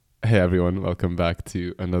Hey everyone, welcome back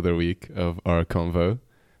to another week of our convo.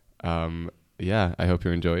 I hope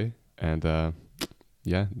you enjoy. And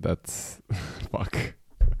that's fuck.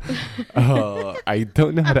 Oh, I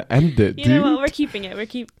don't know how to end it, You dude. know what? We're keeping it. We're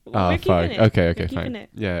keeping it. Okay, We're fine. keeping it.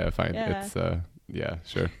 Yeah, fine. Yeah. It's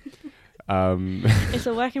sure. It's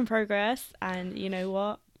a work in progress, and you know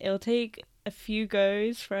what? It'll take a few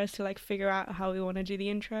goes for us to like figure out how we want to do the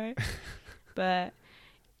intro. But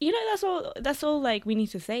you know, that's all like we need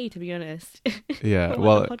to say, to be honest. Yeah, what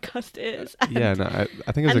well, the podcast is. I think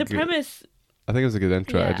it was And a the good, premise. I think it was a good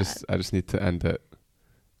intro. Yeah. I just need to end it.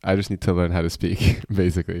 I just need to learn how to speak,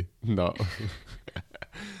 basically. No.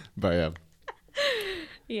 But yeah.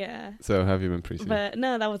 Yeah. So have you been Preeti? But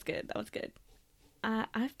no, that was good.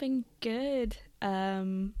 I've been good.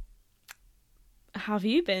 How have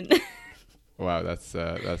you been? Wow, that's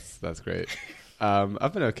great.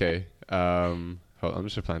 I've been okay. Hold on, I'm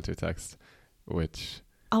just replying to a text, which.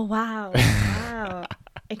 Oh wow! Wow.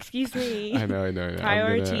 Excuse me. I know.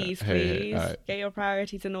 Priorities, please. Hey, Get your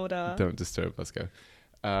priorities in order. don't disturb. Let's go.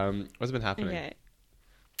 What's been happening? Okay.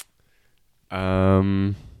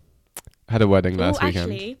 Had a wedding last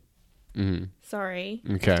actually, weekend. Mm-hmm. sorry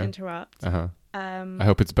Okay. to interrupt. I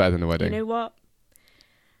hope it's better than the wedding. You know what?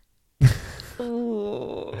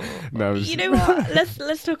 Ooh. No, You know what?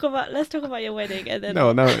 Let's talk about your wedding and then.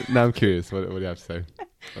 No, now I'm curious. What do you have to say?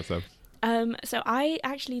 What's up? So I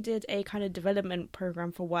actually did a kind of development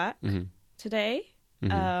program for work Mm-hmm. today.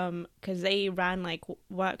 Mm-hmm. Because they ran like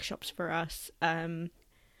workshops for us. And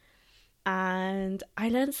I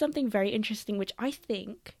learned something very interesting, which I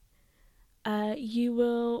think you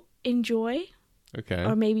will enjoy, Okay.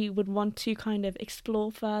 or maybe would want to kind of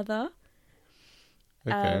explore further.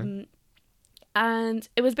 Okay. And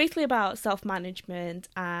it was basically about self-management,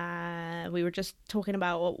 and we were just talking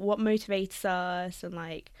about what motivates us and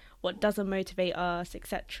like what doesn't motivate us,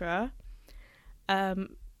 etc.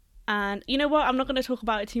 And you know what? I'm not going to talk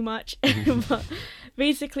about it too much, but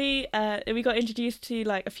basically, we got introduced to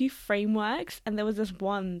like a few frameworks, and there was this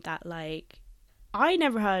one that like I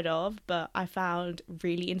never heard of, but I found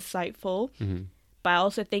really insightful. Mm-hmm. But I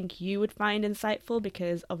also think you would find insightful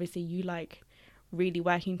because obviously you like really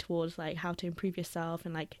working towards like how to improve yourself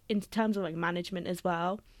and like in terms of like management as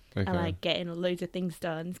well. Okay. And like getting loads of things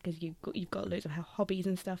done because you've got loads of hobbies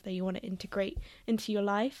and stuff that you want to integrate into your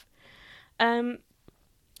life.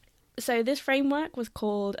 So this framework was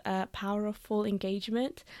called Powerful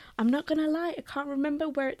Engagement. I'm not gonna lie, I can't remember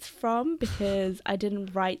where it's from because I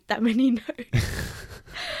didn't write that many notes.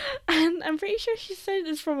 And I'm pretty sure she said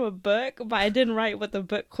it's from a book, but I didn't write what the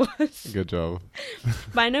book was. Good job.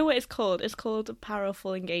 But I know what it's called. It's called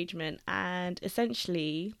Powerful Engagement, and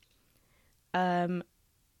essentially,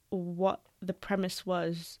 what the premise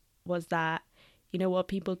was that, you know what,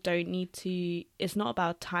 people don't need to. It's not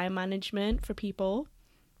about time management for people.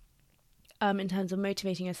 In terms of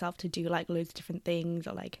motivating yourself to do like loads of different things,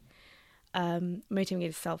 or like motivating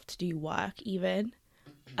yourself to do work even.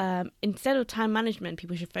 Instead of time management,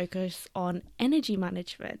 people should focus on energy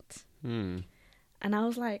management. And I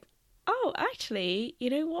was like, oh, actually, you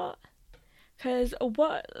know what? Because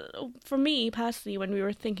for me personally, when we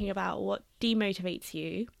were thinking about what demotivates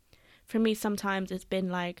you, for me sometimes it's been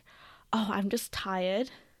like, oh, I'm just tired,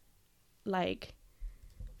 like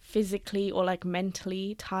physically or like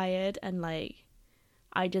mentally tired, and like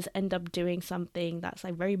I just end up doing something that's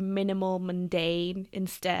like very minimal, mundane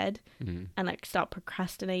instead, and like start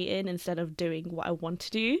procrastinating instead of doing what I want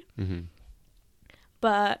to do.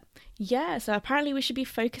 But yeah, so apparently we should be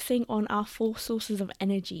focusing on our 4 sources of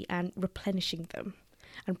energy and replenishing them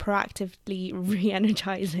and proactively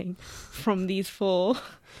re-energizing from these 4.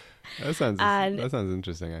 That sounds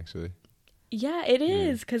interesting, actually. Yeah, it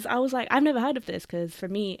is, because I was like, I've never heard of this, because for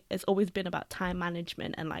me, it's always been about time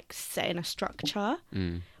management and like setting a structure.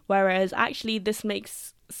 Whereas actually this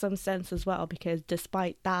makes some sense as well, because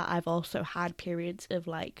despite that, I've also had periods of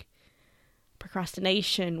like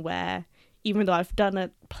procrastination where even though I've done a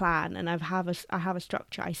plan and I have a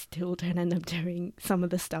structure, I still don't end up doing some of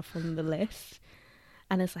the stuff on the list.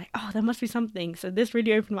 And it's like, oh, there must be something. So this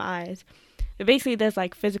really opened my eyes. But basically, there's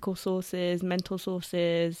like physical sources, mental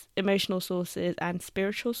sources, emotional sources, and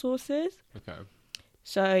spiritual sources. Okay.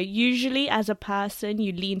 So usually, as a person,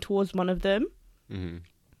 you lean towards one of them.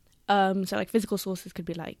 So like physical sources could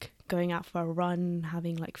be like going out for a run,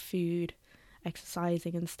 having like food,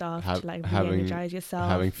 exercising and stuff to like re-energize yourself.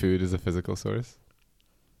 Having food is a physical source?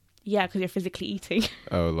 Yeah, because you're physically eating.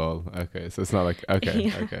 Oh, lol. Okay, so it's not like... Okay,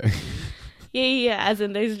 Yeah. okay. Yeah. As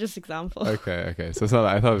in, those are just examples. Okay. So it's not.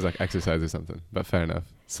 I thought it was like exercise or something. But fair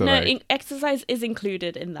enough. So No, like, exercise is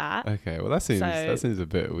included in that. okay. Well, that seems So, a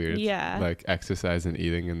bit weird. yeah. Like exercise and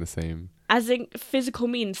eating in the same. As in physical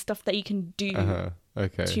means stuff that you can do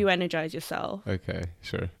Okay. to energize yourself Okay.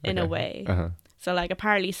 Sure. in a Okay. way. So like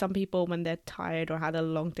apparently some people when they're tired or had a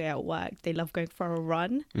long day at work, they love going for a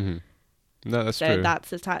run. No, that's So true.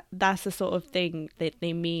 that's the sort of thing that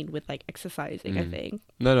they mean with like exercising, I think.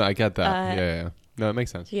 No, I get that. Yeah. No, it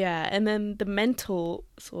makes sense. Yeah, and then the mental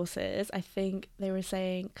sources, I think they were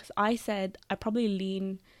saying, because I said I probably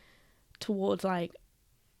lean towards like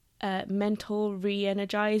mental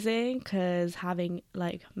re-energizing, because having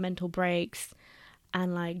like mental breaks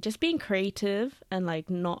and like just being creative and like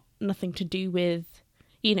nothing to do with,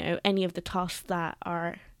 you know, any of the tasks that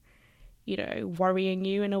are, you know, worrying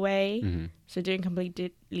you in a way. So doing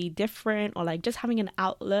completely different, or like just having an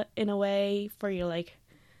outlet in a way for your like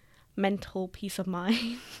mental peace of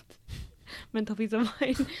mind. Mental peace of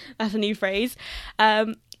mind. That's a new phrase.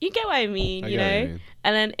 You get what I mean, you know?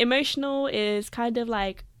 And then emotional is kind of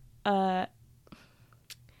like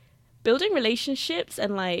building relationships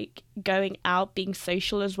and like going out, being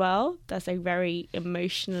social as well. That's like very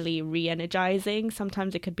emotionally re-energizing.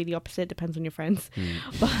 Sometimes it could be the opposite, depends on your friends.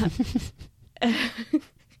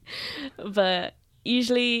 But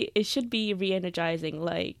usually it should be re-energizing.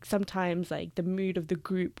 Like sometimes like the mood of the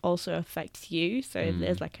group also affects you, so if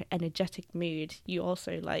there's like an energetic mood, you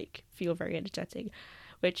also like feel very energetic,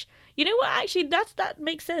 which, you know what, actually that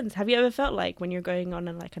makes sense. Have you ever felt like when you're going on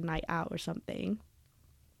like a night out or something,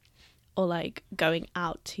 or like going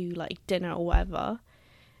out to like dinner or whatever,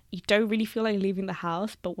 you don't really feel like leaving the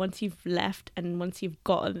house, but once you've left and once you've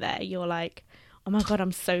gotten there, you're like, oh my god,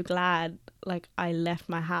 I'm so glad like I left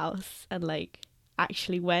my house and like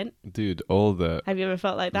actually went. Dude, have you ever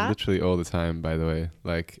felt like that? Literally all the time, by the way.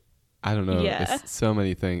 Like, I don't know. Yeah. It's so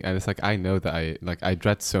many things, and it's like I know that I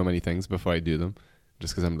dread so many things before I do them,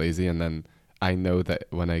 just because I'm lazy, and then I know that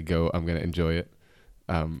when I go, I'm gonna enjoy it.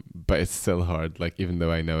 But it's still hard. Like even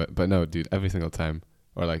though I know it, but no, dude, every single time,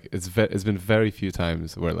 or like it's been very few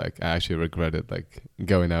times where like I actually regretted like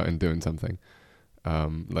going out and doing something.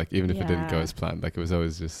 Like even if it didn't go as planned, like it was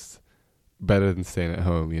always just better than staying at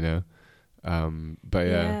home, you know. But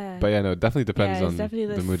no, it definitely depends on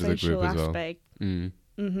definitely the mood of the group as well.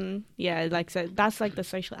 Yeah, like so that's like the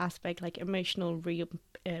social aspect, like emotional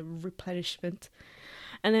replenishment,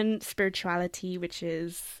 and then spirituality, which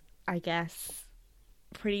is, I guess,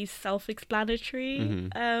 pretty self-explanatory.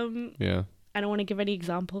 Yeah, I don't want to give any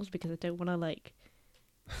examples because I don't want to like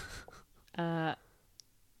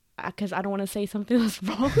because I don't want to say something that's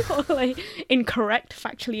wrong or like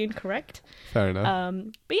factually incorrect. Fair enough.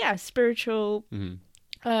 But yeah, spiritual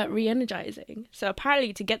re-energizing. So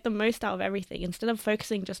apparently to get the most out of everything, instead of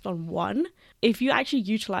focusing just on one, if you actually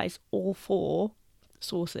utilize all four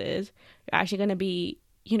sources, you're actually going to be,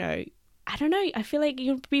 you know, I don't know, I feel like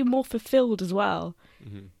you'll be more fulfilled as well,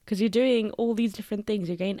 because you're doing all these different things.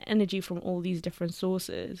 You're getting energy from all these different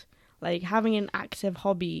sources. Like having an active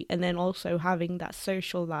hobby and then also having that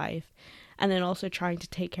social life and then also trying to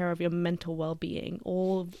take care of your mental well-being.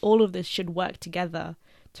 All of this should work together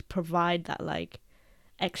to provide that like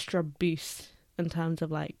extra boost in terms of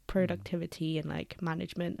like productivity and like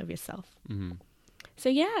management of yourself. So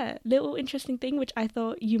yeah, little interesting thing which I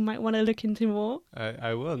thought you might want to look into more.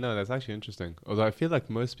 I will. No, that's actually interesting. Although I feel like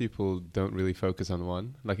most people don't really focus on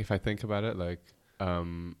one. Like if I think about it, like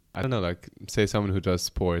I don't know, like say someone who does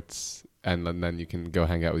sports and then you can go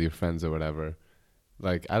hang out with your friends or whatever.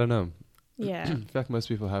 Like I don't know. Yeah. I feel like most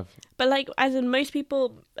people have. But like as in most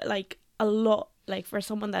people, like a lot, like for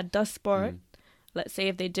someone that does sport, let's say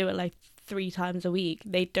if they do it like 3 times a week,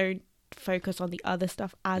 they don't focus on the other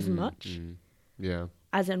stuff as much. Yeah.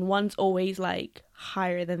 As in one's always like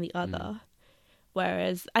higher than the other.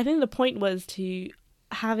 Whereas I think the point was to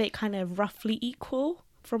have it kind of roughly equal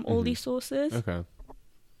from all these sources. Okay.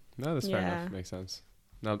 No, that's fair enough. Makes sense.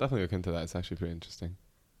 No, I'll definitely look into that. It's actually pretty interesting.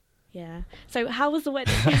 Yeah. So how was the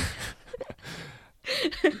wedding?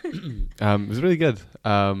 It was really good.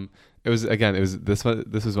 This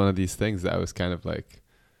was one of these things that I was kind of like,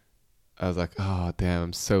 I was like, oh damn,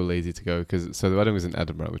 I'm so lazy to go, so the wedding was in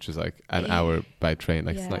Edinburgh, which is like an hour by train,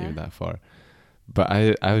 like it's not even that far. But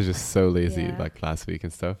I was just so lazy like last week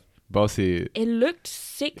and stuff. But also, it looked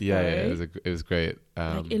sick though. Yeah, it was great.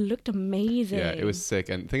 Like it looked amazing. Yeah, it was sick.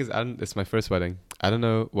 And the thing is, it's my first wedding. I don't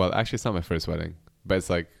know. Well, actually, it's not my first wedding, but it's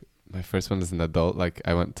like my first one as an adult. Like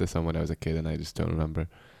I went to some when I was a kid, and I just don't remember.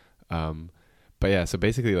 But yeah, so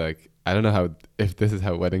basically, like I don't know if this is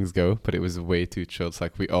how weddings go, but it was way too chill. It's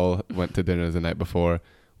like we all went to dinner the night before,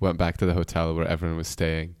 went back to the hotel where everyone was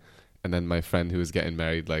staying, and then my friend who was getting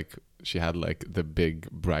married, like she had like the big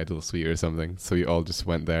bridal suite or something, so we all just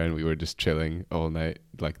went there and we were just chilling all night,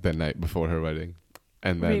 like the night before her wedding.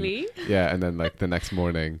 And then Really? yeah, and then like the next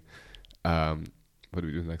morning, what do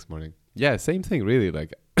we do the next morning? Yeah, same thing really,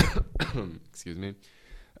 like excuse me.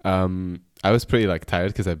 I was pretty like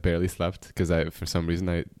tired because I barely slept because I for some reason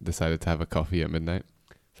I decided to have a coffee at midnight,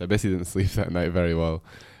 so I basically didn't sleep that night very well.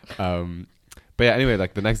 But yeah, anyway,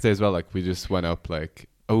 like the next day as well, like we just went up, like,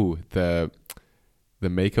 oh, the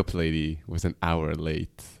makeup lady was an hour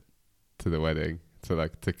late to the wedding, so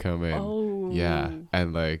like to come in. Oh. Yeah,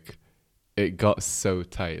 and like it got so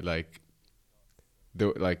tight, like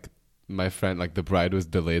my friend, like the bride was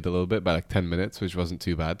delayed a little bit by like 10 minutes, which wasn't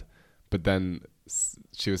too bad, but then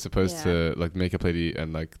she was supposed to, like, makeup lady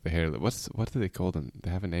and like the hair, what do they call them? They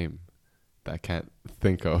have a name that I can't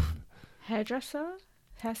think of. Hairdresser?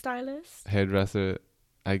 Hairstylist? Hairdresser,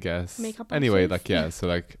 I guess. Makeup anyway, artist? like, yeah, so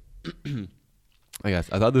like I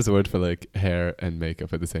guess I thought there's a word for like hair and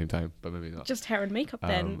makeup at the same time, but maybe not. Just hair and makeup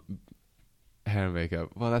then. Hair and makeup,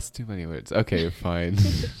 well, that's too many words. Okay, fine.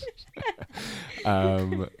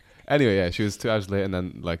 Anyway, yeah, she was 2 hours late, and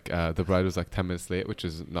then like the bride was like 10 minutes late, which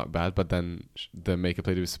is not bad, but then the makeup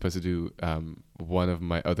lady was supposed to do one of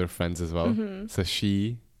my other friends as well. Mm-hmm. So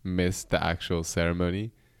she missed the actual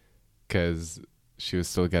ceremony because she was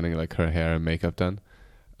still getting like her hair and makeup done,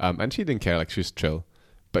 and she didn't care, like she was chill,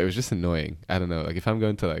 but it was just annoying. I don't know, like if I'm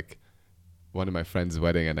going to like one of my friends'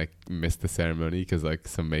 wedding and I miss the ceremony because like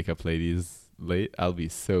some makeup lady's late, I'll be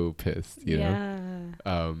so pissed, you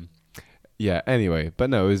know. Yeah, anyway, but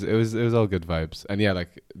no, it was all good vibes. And yeah,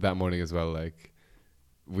 like that morning as well, like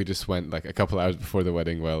we just went like a couple hours before the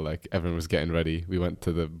wedding while like everyone was getting ready. We went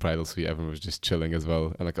to the bridal suite, everyone was just chilling as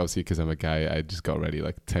well, and like obviously because I'm a guy, I just got ready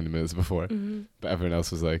like 10 minutes before. Mm-hmm. But everyone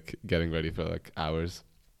else was like getting ready for like hours,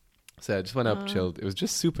 so I just went up, chilled. It was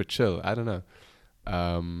just super chill, I don't know.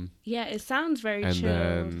 Yeah, it sounds very and chill.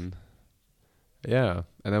 then yeah,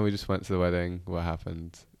 and then we just went to the wedding. What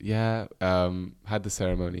happened? Yeah, had the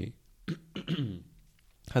ceremony.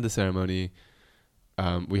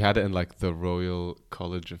 We had it in like the Royal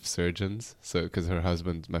College of Surgeons, so because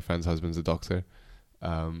my friend's husband's a doctor,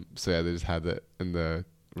 so yeah, they just had it in the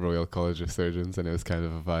Royal College of Surgeons, and it was kind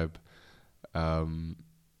of a vibe.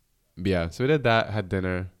 Yeah, so we did that, had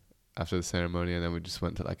dinner after the ceremony, and then we just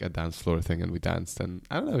went to like a dance floor thing and we danced, and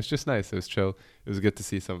I don't know, it was just nice, it was chill. It was good to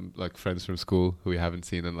see some like friends from school who we haven't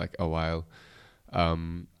seen in like a while, but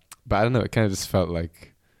I don't know, it kind of just felt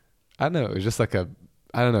like, I don't know, it was just like it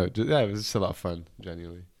was just a lot of fun,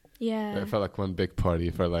 genuinely. Yeah. It felt like one big party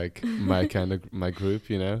for like my group,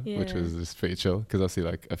 you know, which was just pretty chill, because obviously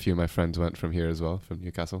like a few of my friends went from here as well, from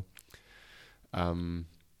Newcastle.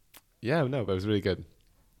 Yeah, no, but it was really good.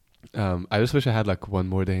 I just wish I had like one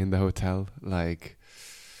more day in the hotel, like,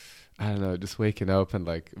 I don't know, just waking up and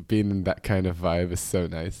like being in that kind of vibe is so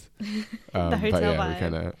nice. The hotel but yeah,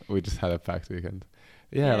 vibe. we just had a packed weekend.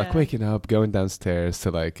 Yeah, like waking up, going downstairs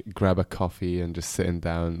to like grab a coffee and just sitting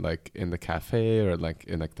down like in the cafe or like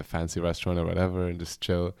in like the fancy restaurant or whatever and just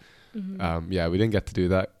chill. Mm-hmm. Yeah, we didn't get to do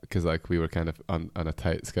that because like we were kind of on a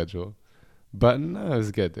tight schedule. But no, it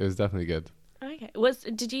was good. It was definitely good. Okay.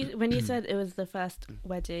 When you said it was the first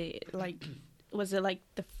wedding, like, was it like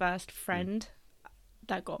the first friend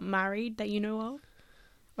that got married that you know of?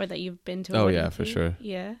 Or that you've been to a wedding yeah, for to? sure.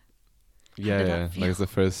 Yeah. Yeah. Like it's the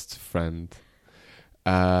first friend.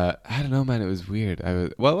 I don't know, man, it was weird.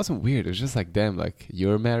 It wasn't weird, it was just like, damn, like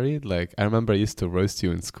you're married. Like I remember I used to roast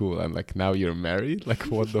you in school and like now you're married, like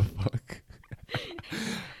what the fuck.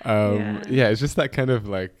 Yeah, it's just that kind of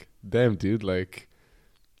like, damn dude, like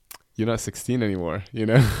you're not 16 anymore, you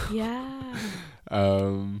know. Yeah,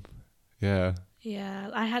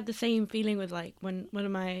 I had the same feeling with like when one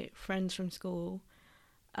of my friends from school,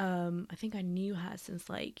 I think I knew her since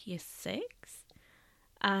like year 6,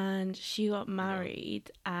 and she got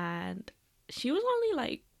married, and she was only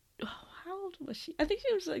like, how old was she? I think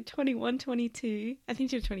she was like 21, 22. I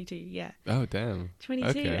think she was 22, yeah. Oh, damn. 22,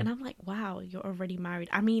 okay. And I'm like, wow, you're already married.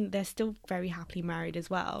 I mean, they're still very happily married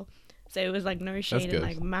as well. So it was like no shade in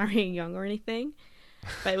like marrying young or anything.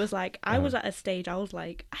 But it was like, I was at a stage, I was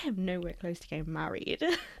like, I am nowhere close to getting married.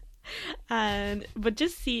 But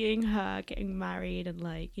just seeing her getting married and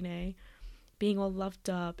like, you know, being all loved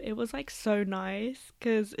up, it was like so nice,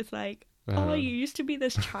 because it's like, oh, you used to be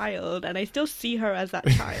this child, and I still see her as that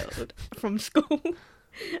child from school.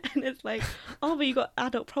 And it's like, oh, but you got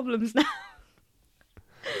adult problems now.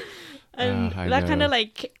 And that kind of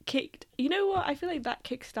like kicked, you know what, I feel like that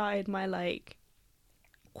kick-started my like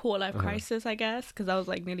quarter life crisis, I guess, because I was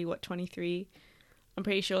like nearly 23. I'm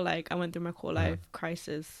pretty sure like I went through my quarter life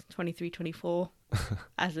crisis 23, 24,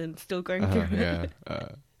 as in still going through it.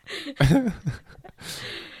 Yeah.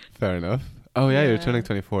 Fair enough. Oh yeah, you're Yeah. turning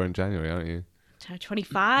 24 in January, aren't you?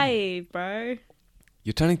 25, bro.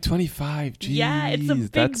 You're turning 25. Jeez, Yeah, it's a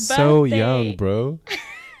big that's so birthday. young, bro.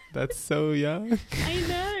 That's so young. I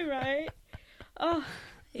know, right? Oh,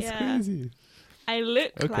 It's yeah. crazy. I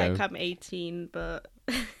look Okay. like I'm 18, but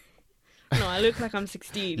no, I look like I'm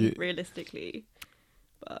 16 You- realistically.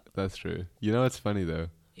 But That's true. You know what's funny though?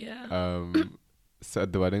 yeah. So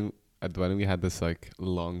at the wedding we had this like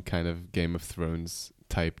long kind of Game of Thrones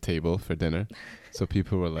type table for dinner. So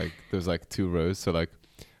people were like, there was like two rows. So like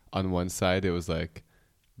on one side it was like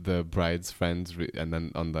the bride's friends, and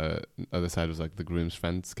then on the other side was like the groom's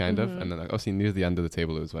friends, kind of. Mhm. And then like obviously near the end of the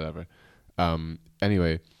table it was whatever.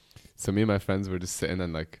 Anyway, so me and my friends were just sitting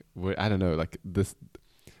and like I don't know, like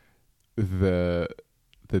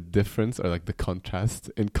the difference or like the contrast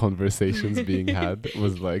in conversations being had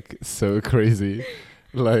was like so crazy.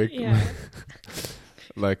 Like Yeah.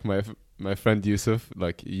 like my friend Yusuf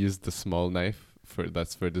like used the small knife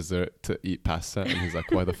for dessert to eat pasta, and he's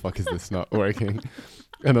like, why the fuck is this not working?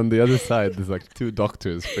 And on the other side there's like two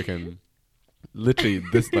doctors freaking literally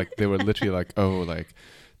this, like they were literally like, oh, like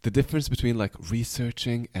the difference between like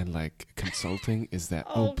researching and like consulting is that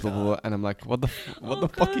Oh, blah, blah, blah. And I'm like, what the Oh,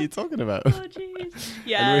 fuck are God. you talking about? Oh, jeez. And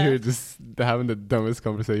Yeah. we're here just having the dumbest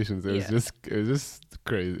conversations. It was Yeah. just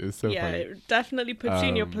crazy. It's so yeah, funny. it definitely puts you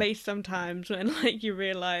in your Um, place sometimes when like you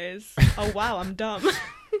realize, oh wow, I'm dumb.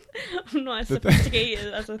 I'm not as The thing-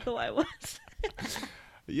 sophisticated as I thought I was.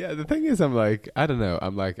 Yeah, the thing is, I'm like, I don't know.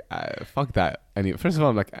 I'm like, fuck that. Anyway, first of all,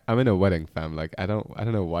 I'm like, I'm in a wedding, fam. Like, I don't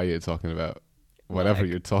know why you're talking about whatever Work.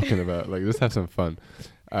 you're talking about. Like, just have some fun.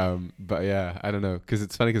 But yeah, I don't know, because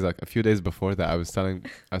it's funny, because like a few days before that, I was telling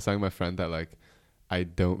my friend that like I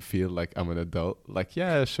don't feel like I'm an adult. Like,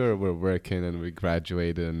 yeah, sure, we're working and we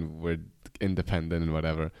graduated and we're independent and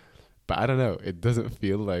whatever, but I don't know. It doesn't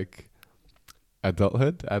feel like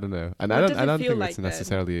adulthood. I don't know, and What does I it don't feel think like it's then?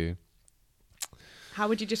 necessarily. How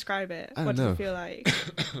would you describe it? I What don't does it feel like?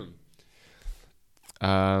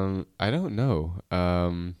 I don't know.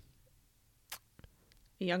 A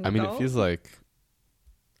young I mean, adult? it feels like,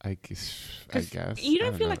 I guess. 'Cause I you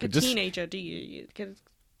don't feel know. like a It just- teenager, do you? Because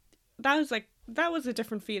that was a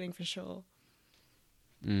different feeling for sure.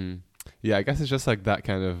 Yeah, I guess it's just like that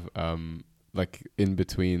kind of like in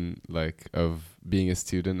between, like of being a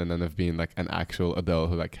student and then of being like an actual adult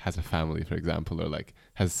who like has a family, for example, or like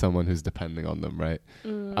has someone who's depending on them, right?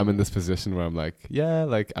 I'm in this position where I'm like, yeah,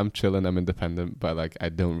 like I'm chilling, I'm independent, but like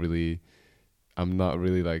I'm not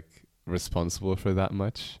really like responsible for that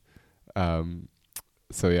much.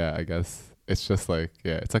 So yeah, I guess it's just like,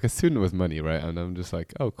 yeah, it's like a student with money, right? And I'm just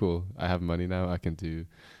like, oh cool, I have money now, I can do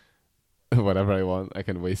whatever I want. I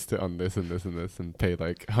can waste it on this and this and this and pay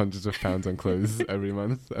like hundreds of pounds on clothes every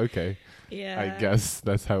month. Okay, Yeah. I guess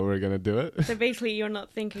that's how we're gonna do it. So basically, you're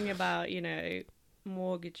not thinking about,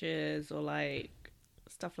 mortgages or like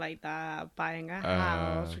stuff like that, buying a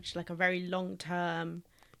house, which is like a very long term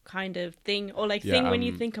kind of thing, or like Yeah, thing when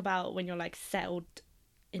you think about when you're like settled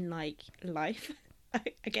in like life,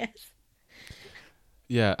 I guess.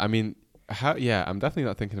 Yeah, I mean, I'm definitely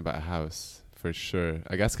not thinking about a house for sure.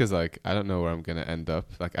 I guess because like I don't know where I'm gonna end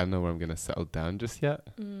up. Like I don't know where I'm gonna settle down just yet.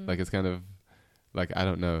 Like it's kind of like I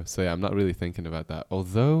don't know. So yeah, I'm not really thinking about that.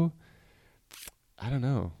 Although I don't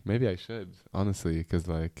know, maybe I should honestly, because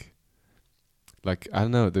like I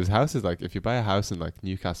don't know. There's houses like if you buy a house in like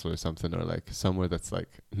Newcastle or something, or like somewhere that's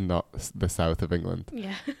like not the south of England,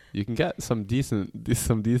 Yeah. you can get some decent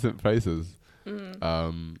prices.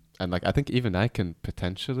 And like I think even I can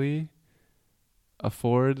potentially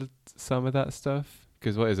afford some of that stuff,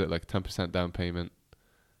 because what is it, like 10% down payment?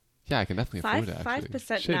 Yeah, I can definitely afford it. Actually,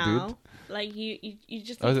 5% Shit, now. dude. Like you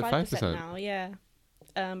just Oh, is need it 5% 5%? now.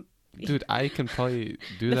 Yeah. Dude, I can probably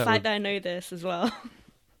do The that. fact that I know this as well,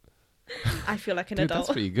 I feel like an Dude, adult.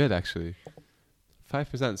 that's pretty good actually.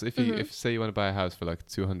 5%. So if you Mhm. if say you want to buy a house for like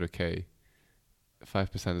 200k,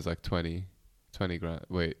 5% is like 20 grand.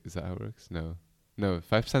 Wait, is that how it works? No,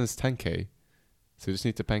 5% is 10k. So you just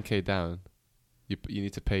need to 10k down. You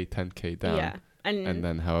need to pay 10k down. Yeah. And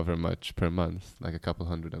then however much per month, like a couple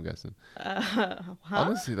hundred, I'm guessing. Huh?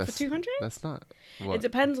 Honestly, For that's 200? that's not. It What?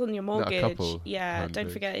 depends on your No, a mortgage. couple Yeah, don't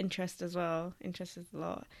hundred. forget interest as well. Interest is a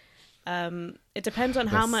lot. It depends on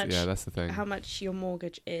how much Yeah, that's the thing. how much your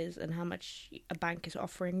mortgage is and how much a bank is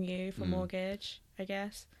offering you for mortgage, I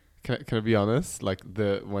guess. Can I be honest? Like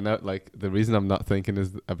the reason I'm not thinking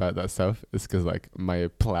is about that stuff is because like my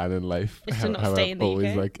plan in life, Is to not how stay I've in the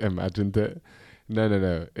always UK? like imagined it.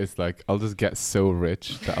 No. It's like I'll just get so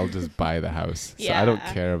rich that I'll just buy the house. So I don't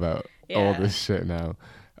Yeah. care about all Yeah. this shit now.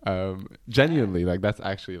 Genuinely, like that's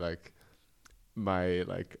actually like my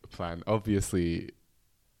like plan. Obviously,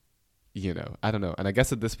 you know, I don't know. And I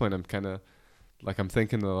guess at this point I'm kind of like I'm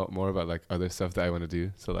thinking a lot more about like other stuff that I want to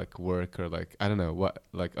do. So like work or like I don't know what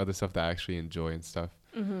like other stuff that I actually enjoy and stuff.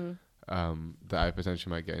 That I potentially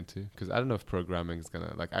might get into, because I don't know if programming is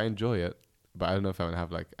gonna like I enjoy it, but I don't know if I want to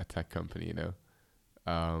have like a tech company, you know,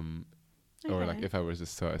 or like if I was to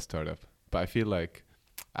start a startup. But I feel like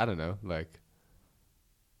I don't know, like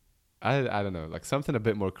I don't know, like something a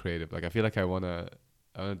bit more creative. Like I feel like I wanna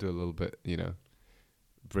do a little bit, you know,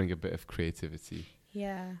 bring a bit of creativity.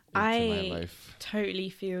 Yeah, into my life. Totally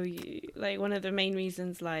feel you. Like one of the main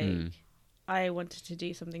reasons, like I wanted to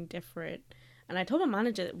do something different, and I told my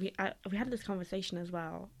manager that we had this conversation as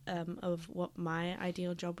well, of what my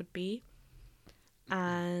ideal job would be.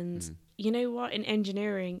 And you know what, in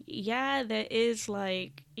engineering, yeah, there is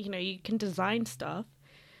like, you know, you can design stuff,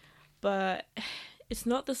 but it's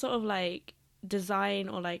not the sort of like design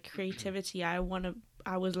or like creativity I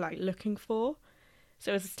was like looking for.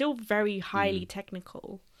 So it's still very highly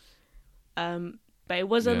technical. But it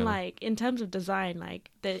wasn't like, in terms of design, like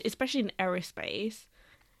especially in aerospace,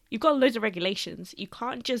 you've got loads of regulations. You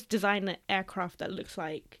can't just design an aircraft that looks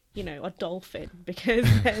like, you know, a dolphin, because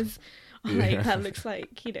there's like that looks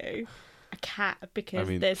like, you know, a cat, because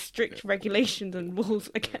there's strict regulations and rules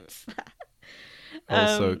against that.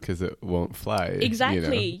 Also, because it won't fly.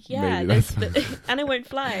 Exactly, you know? yeah. And it won't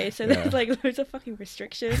fly, so there's like loads of fucking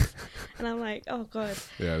restrictions. And I'm like, oh god.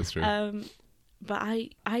 Yeah, that's true. But I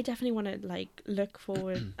definitely want to like look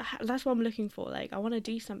forward. That's what I'm looking for. Like I want to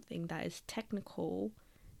do something that is technical,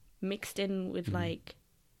 mixed in with like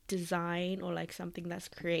design, or like something that's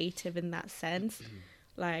creative in that sense.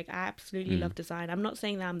 Like I absolutely love design. I'm not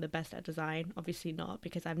saying that I'm the best at design, obviously not,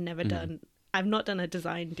 because I've not done a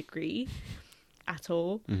design degree at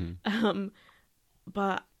all.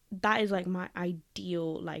 But that is like my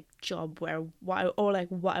ideal like job, where what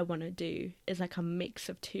I want to do is like a mix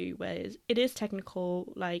of two, where it is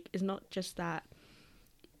technical, like it's not just that,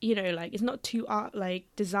 you know, like it's not too art like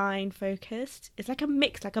design focused. It's like a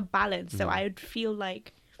mix, like a balance. So I would feel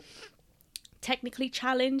like technically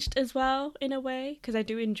challenged as well in a way, because I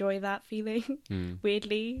do enjoy that feeling.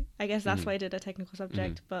 Weirdly, I guess that's why I did a technical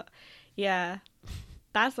subject. But yeah,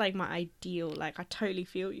 that's like my ideal. Like I totally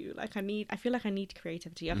feel you. Like I feel like I need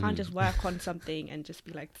creativity. I can't just work on something and just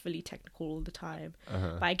be like fully technical all the time.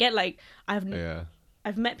 But I get like I've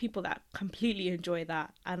met people that completely enjoy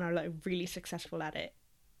that and are like really successful at it,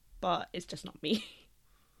 but it's just not me.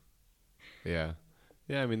 Yeah,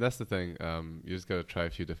 I mean that's the thing. You just gotta try a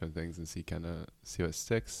few different things and see what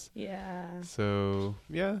sticks. Yeah. So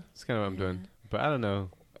yeah, it's kind of what I'm doing. But I don't know.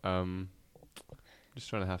 Just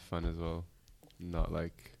trying to have fun as well. Not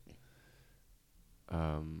like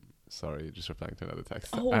sorry, just replying to another text.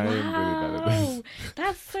 Oh, I'm really bad at this.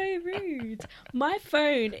 That's so rude. My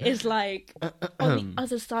phone is like on the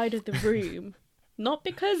other side of the room. Not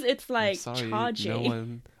because it's like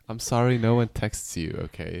charging. I'm sorry no one texts you,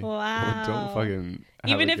 okay? Wow. Don't fucking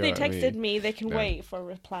even if they texted me, they can wait for a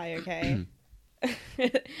reply, okay?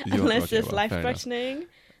 Unless it's life-threatening.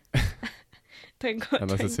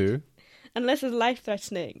 Unless it's who? Unless it's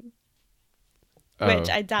life-threatening. Which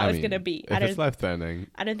I doubt it's going to be. If it's life-threatening.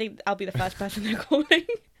 I don't think I'll be the first person they're calling.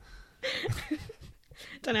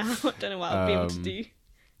 Don't know what I'll be able to do.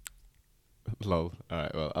 Lol.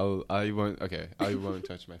 Alright, well, I won't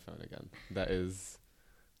touch my phone again. That is...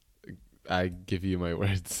 I give you my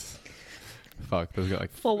words. Fuck, those got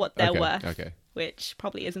like... For what they're worth. Okay. Which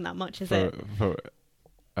probably isn't that much, is it?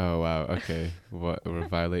 Oh, wow, okay. What, we're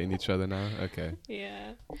violating each other now? Okay.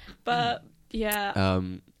 Yeah. But, yeah...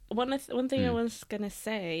 One thing I was going to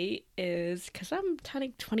say is, because I'm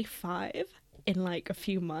turning 25 in like a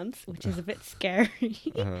few months, which is a bit scary,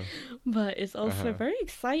 but it's also very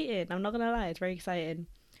exciting. I'm not going to lie, it's very exciting.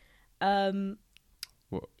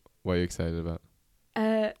 What are you excited about?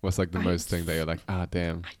 What's like the most thing that you're like,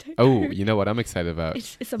 damn. I don't know. You know what I'm excited about?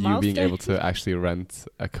 It's a you milestone. being able to actually rent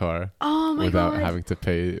a car without having to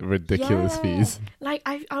pay ridiculous fees. Like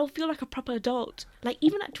I'll feel like a proper adult. Like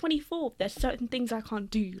even at 24, there's certain things I can't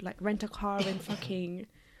do, like rent a car in fucking,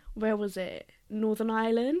 where was it? Northern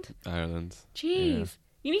Ireland. Jeez, yeah.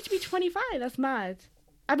 You need to be 25. That's mad.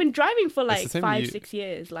 I've been driving for like 5-6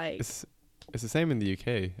 years. Like it's the same in the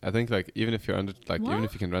UK. I think like even if you're under even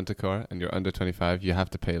if you can rent a car and you're under 25, you have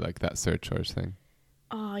to pay like that surcharge thing.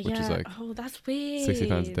 Oh yeah. Which is like that's weird.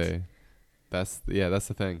 £60 a day. That's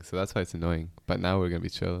the thing. So that's why it's annoying. But now we're gonna be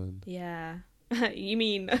chilling. Yeah. You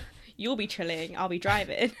mean You'll be chilling. I'll be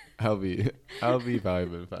driving. I'll be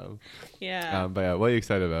vibing, fam. Yeah. But yeah, what are you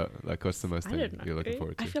excited about? Like, what's the most I thing don't know. you're looking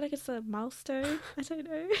forward to? I feel like it's a milestone. I don't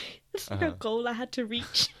know. It's like a Uh-huh. goal I had to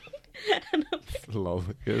reach. And I'm like, Lol.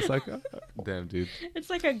 It's like, damn, dude. it's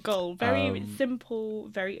like a goal. Very Um, simple,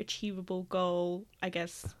 very achievable goal, I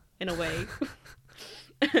guess, in a way.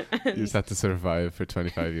 You And just had to survive for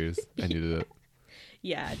 25 years, and you did it.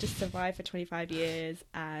 yeah, just survive for 25 years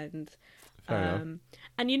and Fair enough.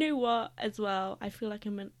 and you know what as well, I feel like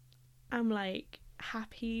I'm like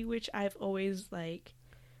happy, which I've always like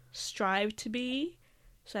strived to be.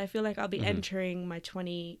 So I feel like I'll be Mhm. entering my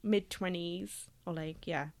mid-20s or like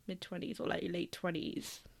mid-20s or like late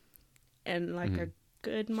 20s in like a Mhm.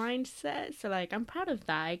 good mindset. So like I'm proud of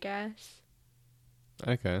that, I guess.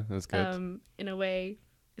 Okay, that's good. In a way,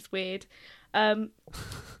 it's weird.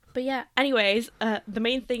 But yeah, anyways, the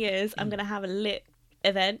main thing is I'm gonna have a lit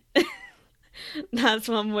event. That's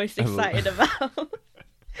what I'm most I lo- excited about.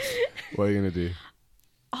 What are you gonna do?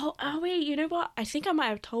 Oh wait, you know what? I think I might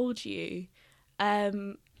have told you. I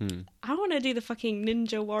want to do the fucking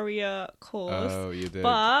Ninja Warrior course. Oh, you did.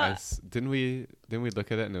 but- Didn't we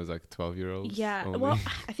look at it and it was like 12-year-olds? Yeah, only? well,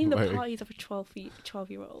 I think the Like- parties are for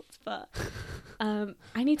 12-year-olds, but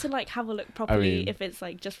I need to like have a look properly mean- if it's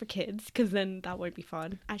like just for kids, because then that won't be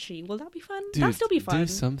fun. Actually, will that be fun? Dude, That'll still be fun. Do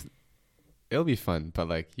something. It'll be fun, but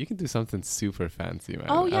like you can do something super fancy, man.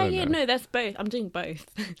 Oh I yeah, don't yeah, know. no, that's both. I'm doing both.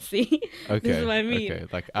 See, Okay, this is what I mean. Okay,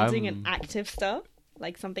 like I'm doing an active stuff,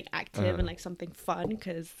 like something active Uh-huh. and like something fun,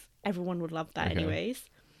 because everyone would love that Okay. anyways.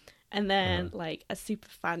 And then Uh-huh. like a super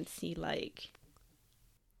fancy like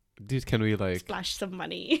dude, can we like splash some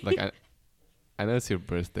money. like I know it's your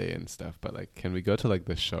birthday and stuff, but like, can we go to like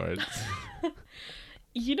the Shards?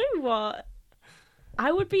 You know what?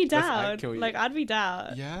 I would be down. can we- Like I'd be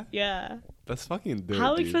down. Yeah, Yeah. that's fucking dope.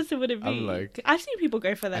 How dude. expensive would it be? I'm like- I've seen people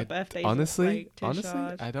go for their I- birthdays. Honestly, like, to honestly,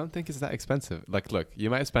 Shard. I don't think it's that expensive. Like, look, you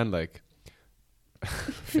might spend like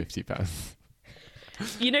 £50,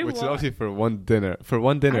 You know which is what? obviously for one dinner. For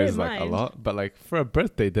one dinner I is don't like a mind. lot, but like for a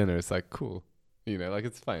birthday dinner, it's like cool. You know, like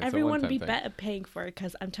it's fine. It's a Everyone one-time be thing. better paying for it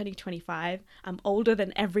because I'm turning 25. I'm older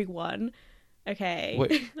than everyone. Okay.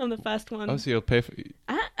 Wait. I'm the first one. Oh, so you'll pay for.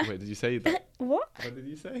 Ah, Wait, did you say that? what? What did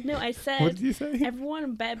you say? No, I What said did you say?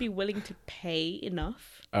 everyone better be willing to pay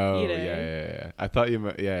enough. Oh, you know? yeah. I thought you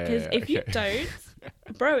meant, yeah. Because if you okay.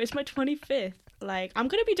 don't, bro, it's my 25th. Like, I'm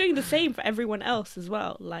going to be doing the same for everyone else as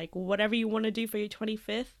well. Like, whatever you want to do for your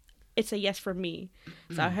 25th, it's a yes from me.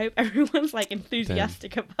 So I hope everyone's, like,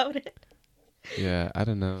 enthusiastic about it. Yeah, I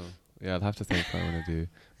don't know. Yeah, I'll have to think what I want to do.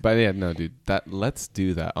 But yeah, no, dude, let's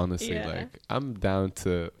do that, honestly. Yeah. Like, I'm down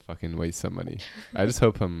to fucking waste some money. I just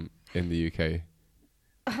hope I'm in the UK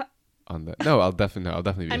on that. No, I'll definitely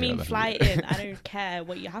be I here, mean, I'll fly definitely in. I don't care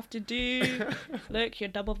what you have to do. Look, you're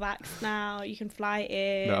double vaxxed now. You can fly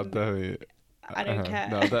in. No, I'll definitely. I don't care.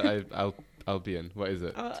 No, I'll be in. What is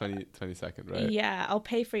it? 22nd, right? Yeah, I'll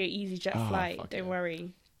pay for your EasyJet Oh, flight. fuck Don't yeah.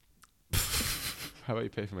 worry. How about you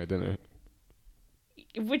pay for my dinner?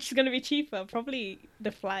 Which is going to be cheaper? Probably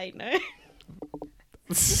the flight, no?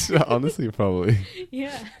 Honestly, probably.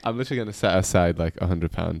 Yeah. I'm literally gonna set aside like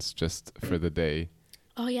 £100 just for the day,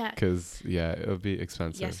 Oh, yeah. because yeah, it'll be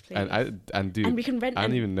expensive. Yes, And dude, And we can rent I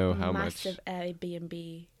don't a even know how much. massive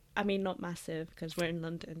Airbnb. I mean, not massive because we're in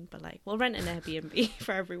London, but like we'll rent an Airbnb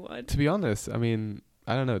for everyone. To be honest, I mean,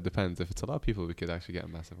 I don't know. It depends. If it's a lot of people, we could actually get a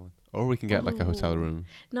massive one, or we can get like a hotel Oh. room.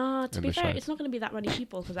 No, to In be the fair, Shard. it's not going to be that many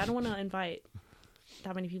people because I don't want to invite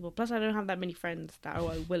that many people. Plus, I don't have that many friends that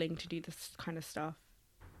are willing to do this kind of stuff.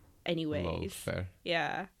 Lol, Anyways, fair.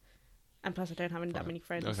 yeah. And plus, I don't have that Fine. many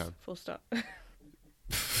friends. Okay. Full stop.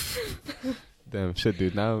 Damn shit,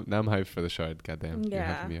 dude. Now I'm hyped for the Shard. Goddamn, you're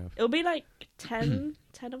Yeah. hyping me up. It'll be like 10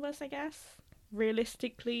 of us, I guess.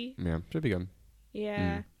 Realistically, Yeah, should be good.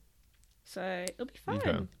 yeah. Mm. So it'll be fun.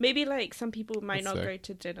 Okay. Maybe like some people might That's not sick. go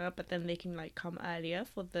to dinner, but then they can like come earlier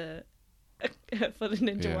for the for the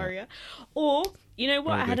Ninja Yeah. Warrior. Or you know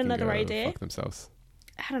what? Or I had they can another go idea. Fuck themselves.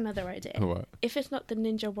 I had another idea. What? If it's not the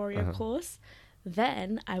Ninja Warrior Uh-huh. course,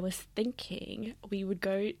 then I was thinking we would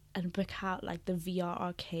go and book out like the VR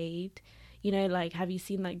arcade. You know, like have you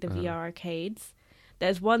seen like the Uh-huh. VR arcades?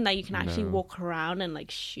 There's one that you can actually No. walk around and like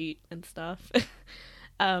shoot and stuff.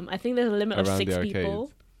 I think there's a limit of Around 6 the arcade?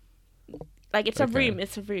 people. Like it's Okay. a room.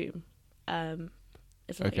 It's a room.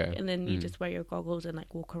 It's like, Okay. and then you Mm. just wear your goggles and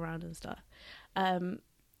like walk around and stuff.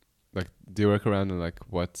 Like, do you work around and like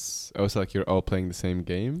what's? Oh, so like you're all playing the same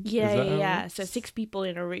game? Yeah, Is that how it yeah. works? So 6 people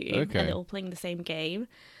in a room, Okay. and they're all playing the same game.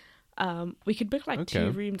 We could book like Okay.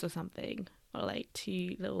 2 rooms or something, or like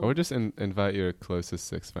 2 little. Or just invite your closest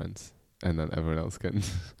 6 friends, and then everyone else can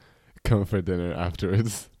come for dinner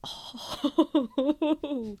afterwards?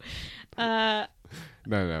 Oh. uh,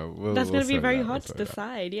 No. that's We'll gonna be say very that, hard we'll to say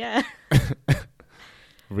decide. Yeah. that.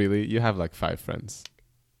 Really? You have like 5 friends.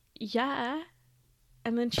 Yeah.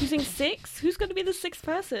 And then choosing 6? Who's gonna be the 6th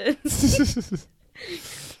person?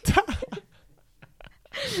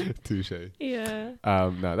 Touche. Yeah.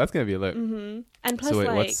 No, that's gonna be lit. And plus, So wait,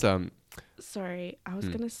 like, what's sorry, I was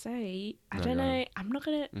gonna say, I No, don't go know. ahead. I'm not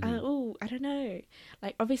gonna. I don't know.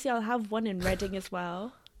 Like, obviously, I'll have one in Reading as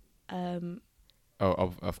well.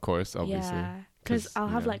 of course, obviously. Yeah, because 'Cause, I'll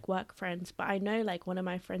have yeah. like work friends, but I know like one of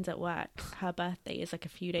my friends at work, her birthday is like a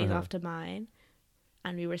few days after mine,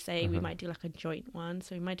 and we were saying we might do like a joint one,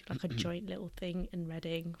 so we might do like a joint little thing in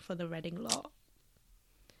Reading for the Reading lot.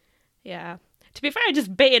 Yeah. To be fair, I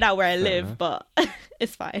just baited out where I Fair live, enough. but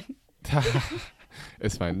it's fine.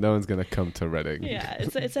 It's fine. No one's gonna come to Reading. Yeah,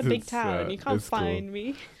 it's a big town. You can't it's cool. find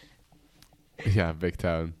me. Yeah, big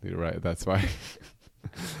town. You're right. That's why.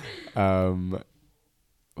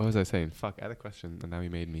 What was I saying? Fuck, I had a question, and now you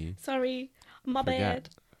made me Sorry, my forget. bad.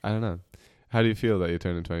 I don't know. How do you feel that you're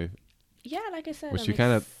turning 20? Yeah, like I said, Which I'm you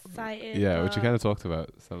kinda- excited. Yeah, which you but- kind of talked about.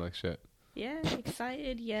 Sound like shit. Yeah,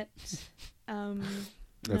 excited yet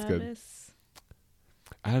That's good. nervous.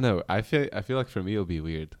 I don't know. I feel like for me it'll be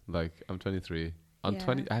weird. Like I'm 23. On Yeah.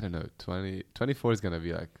 20, I don't know. 24 is gonna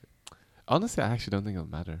be like. Honestly, I actually don't think it'll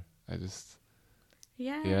matter. I just.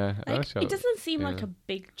 Yeah. Yeah, I Like, actually- it doesn't seem like yeah. a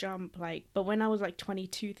big jump, like, but when I was like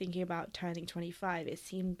 22 thinking about turning 25, it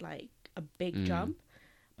seemed like a big jump.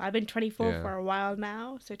 But I've been 24 Yeah. for a while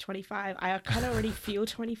now, so 25, I kind of already feel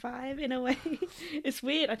 25 in a way. It's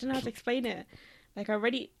weird. I don't know how to explain it. Like I'm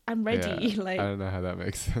ready. Yeah, Like I don't know how that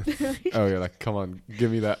makes sense. Oh, you're like, come on,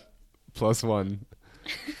 give me that +1.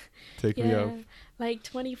 Take me up. like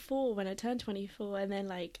 24 when I turned 24, and then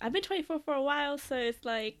like I've been 24 for a while, so it's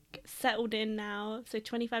like settled in now. So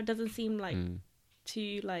 25 doesn't seem like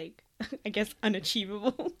too like I guess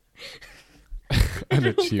unachievable.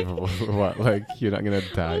 Unachievable. What? Like you're not gonna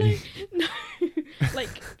die? No,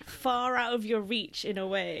 like far out of your reach in a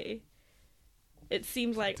way. It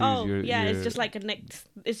seems like Dude, it's you're- just like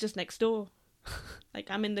it's just next door. Like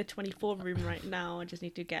I'm in the 24 room right now. I just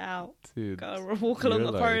need to get out. Dude, Gotta walk along you're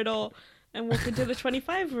the like- corridor and walk into the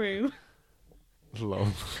 25 room. lol.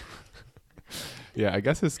 Yeah, I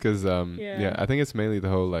guess it's because Yeah. I think it's mainly the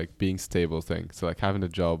whole like being stable thing. So like having a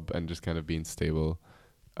job and just kind of being stable,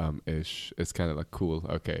 ish. It's kind of like cool.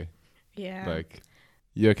 Okay, Yeah. like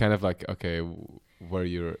you're kind of like okay, where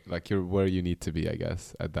you're where you need to be, I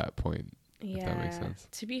guess, at that point. If that makes sense.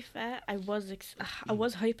 To be fair, I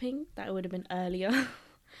was hoping that it would have been earlier.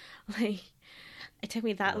 Like, it took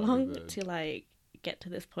me that What long is it? to like get to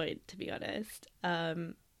this point. To be honest,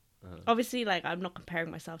 obviously, like I'm not comparing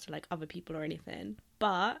myself to like other people or anything,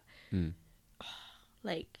 but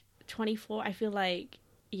like 24, I feel like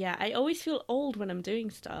I always feel old when I'm doing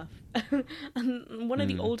stuff. I'm one of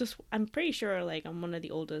the oldest. I'm pretty sure like I'm one of the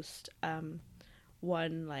oldest.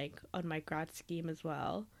 One like on my grad scheme as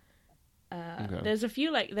well. Okay. There's a few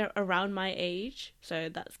like they're around my age, so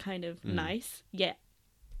that's kind of nice. Yeah,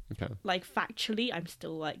 Okay. like factually, I'm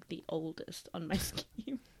still like the oldest on my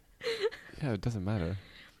scheme. Yeah, it doesn't matter.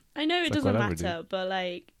 I know it like doesn't whatever, dude. matter, but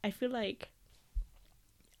like I feel like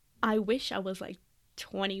I wish I was like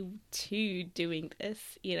 22 doing this,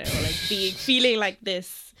 you know, or, like feeling like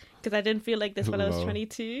this, because I didn't feel like this when I was Lol.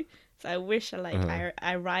 22. So I wish I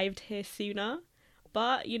arrived here sooner.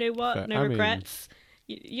 But you know what? Fair. No I mean, regrets.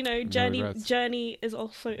 You know, no regrets. journey is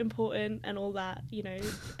also important and all that. You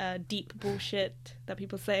know, deep bullshit that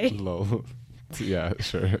people say. Lol. Yeah,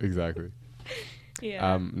 sure, exactly.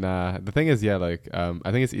 Yeah. Nah, the thing is, like, I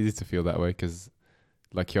think it's easy to feel that way because,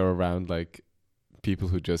 like, you're around, like, people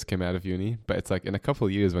who just came out of uni. But it's, like, in a couple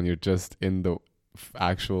of years when you're just in the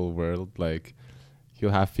actual world, like,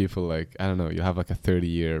 you'll have people, like, I don't know, you'll have, like, a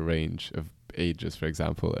 30-year range of ages, for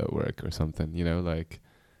example, at work or something, you know, like,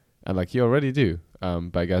 and, like, you already do.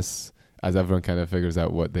 But I guess as everyone kind of figures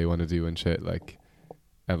out what they want to do and shit, like,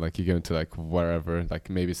 and, like, you go into, like, wherever, like,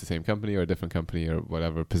 maybe it's the same company or a different company or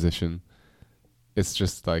whatever position. It's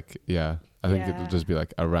just like, I think it'll just be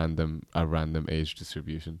like a random age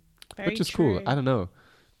distribution, Very which is true. cool. I don't know.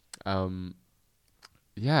 I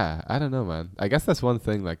don't know, man. I guess that's one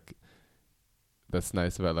thing like that's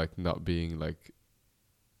nice about like not being like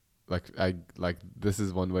I like this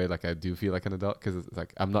is one way like I do feel like an adult because it's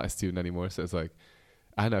like I'm not a student anymore. So it's like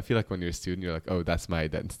I don't know. I feel like when you're a student, you're like, oh, that's my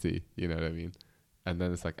identity. You know what I mean? And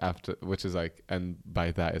then it's like after, which is like, and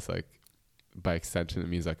by that it's like. By extension, it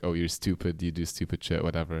means like, oh, you're stupid, you do stupid shit,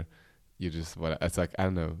 whatever. You just what? It's like I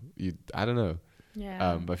don't know. I don't know.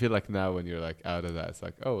 Yeah. But I feel like now when you're like out of that, it's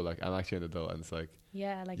like, oh, like I'm actually an adult, and it's like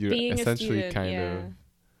Yeah, like you're being a essentially student, kind yeah. of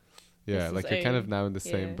yeah, It's like his you're kind of own. now in the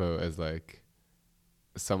same Yeah. boat as like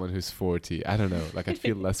someone who's 40. I don't know. Like I'd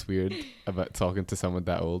feel less weird about talking to someone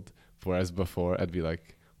that old, whereas before I'd be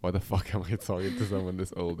like, why the fuck am I talking to someone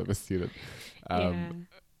this old? I'm a student. Yeah.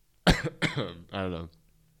 I don't know.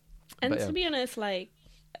 And But to yeah. be honest, like,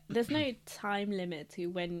 there's no time limit to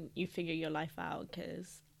when you figure your life out,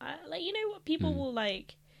 because, like, you know what? People will,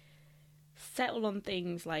 like, settle on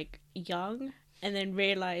things, like, young, and then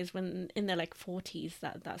realize when in their, like, 40s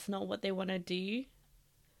that that's not what they want to do.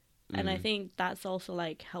 And I think that's also,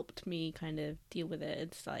 like, helped me kind of deal with it.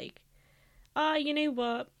 It's like, you know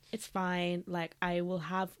what? It's fine. Like, I will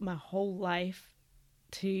have my whole life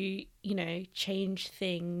to, you know, change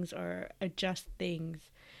things or adjust things.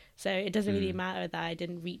 So it doesn't really matter that I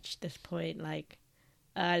didn't reach this point, like,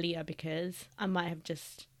 earlier, because I might have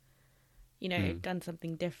just, you know, done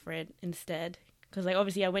something different instead. Because, like,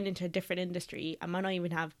 obviously I went into a different industry. I might not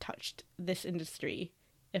even have touched this industry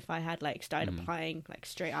if I had, like, started applying, like,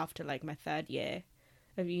 straight after, like, my third year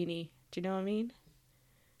of uni. Do you know what I mean?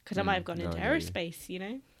 Because I might have gone No, into I get you. aerospace, you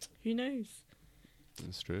know? Who knows?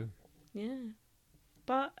 It's true. Yeah.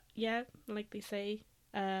 But, yeah, like they say,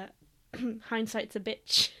 hindsight's a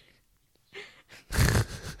bitch.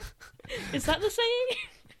 Is that the saying?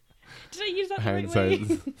 Did I use that the right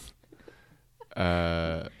way?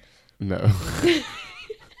 No.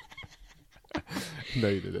 No,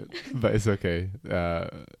 you didn't. But it's okay.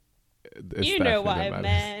 It's You the know effort what that I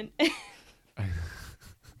matters. meant.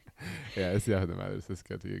 Yeah, it's the effort that matters. It's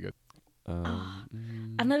good. You're good.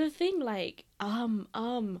 Another thing, like,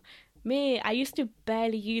 me, I used to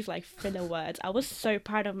barely use, like, filler words. I was so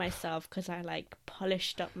proud of myself because I, like,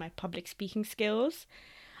 polished up my public speaking skills.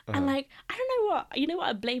 And, like, I don't know what, you know what,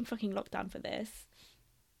 I blame fucking lockdown for this.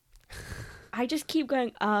 I just keep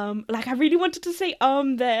going, like, I really wanted to say,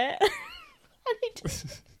 there. And I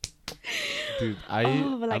just, Dude, but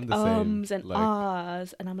I'm like, the same. ums and Like,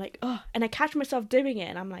 ahs, and I'm like, oh, and I catch myself doing it,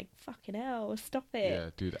 and I'm like, fucking hell, stop it. yeah,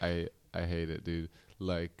 dude, I hate it, dude.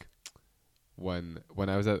 Like, when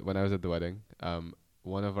I was at the wedding,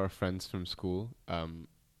 one of our friends from school,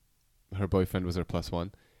 her boyfriend was her plus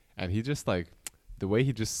one, and he just like the way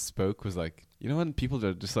he just spoke was like, you know, when people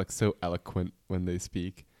are just like so eloquent when they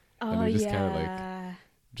speak, and Oh, they just kind of like yeah.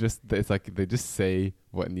 it's like they just say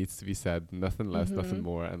what needs to be said, nothing less, nothing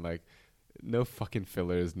more, and like no fucking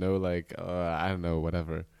fillers, no like I don't know,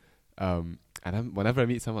 whatever. And whenever I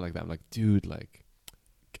meet someone like that, I'm like, dude, like,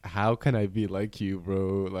 how can I be like you,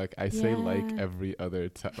 bro? Like I say like Yeah. every other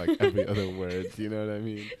like every other word. You know what I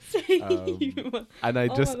mean? Same. And I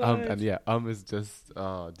Oh just my God. and yeah, is just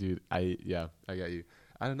dude. I get you.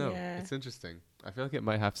 I don't know. Yeah. It's interesting. I feel like it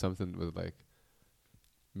might have something with like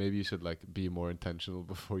maybe you should like be more intentional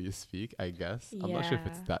before you speak. I guess I'm not sure if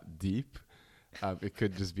it's Yeah. that deep. It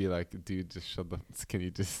could just be like, dude, just shut the. Can you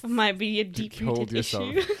just Might be a deep hold rooted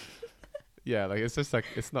yourself? issue. Yeah, like it's just like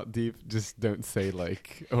it's not deep. Just don't say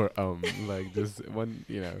like or like just one.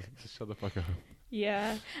 You know, just shut the fuck up.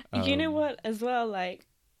 Yeah. You know Um, what, as well, like,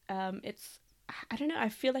 it's, I don't know, I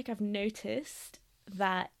feel like I've noticed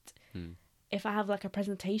that if I have, like, a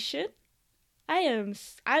presentation,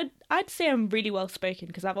 I'd say I'm really well spoken,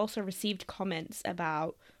 because I've also received comments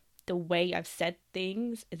about the way I've said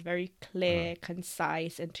things is very clear,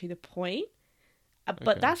 concise, and to the point. But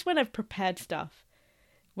Okay. that's when I've prepared stuff.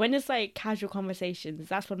 When it's like casual conversations,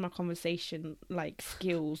 that's when my conversation like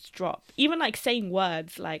skills drop. Even like saying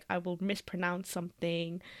words, like I will mispronounce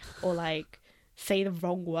something or like say the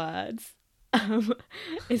wrong words.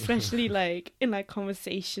 Especially like in like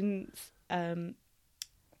conversations,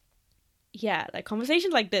 yeah, like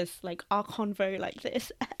conversations like this, like our convo like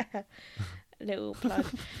this. Little plug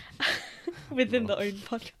within the own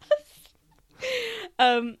podcast.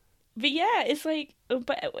 But yeah, it's like,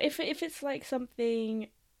 but if it's like something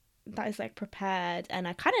that is like prepared and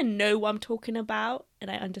I kind of know what I'm talking about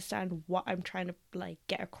and I understand what I'm trying to like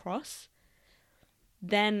get across,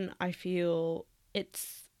 then I feel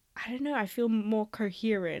it's, I don't know, I feel more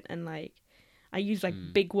coherent and like I use like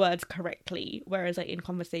big words correctly, whereas like in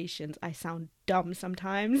conversations I sound dumb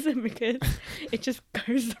sometimes because it just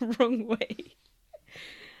goes the wrong way.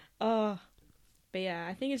 Oh, but yeah,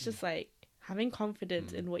 I think it's just like having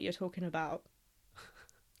confidence in what you're talking about.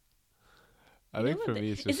 I You know think what for the-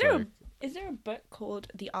 me it's is just there like is there a book called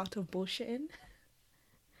The Art of Bullshitting?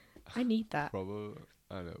 I need that. probably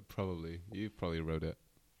I don't know, probably you probably wrote it.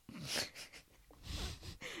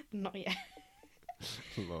 Not yet.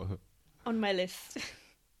 Lol. On my list.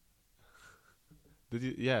 Did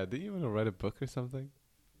you? Yeah, did you want to write a book or something?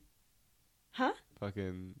 Huh?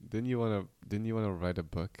 fucking didn't you wanna write a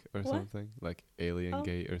book or What? something like Alien Oh.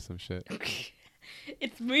 Gate or some shit?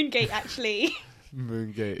 It's Moongate, actually.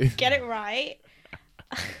 Moongate. Get it right.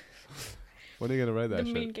 When are you gonna write The that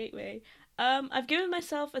Moon shit? Gateway. I've given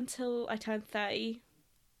myself until I turn 30.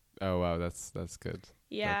 Oh wow, that's good.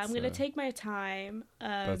 Yeah, That's, I'm gonna take my time.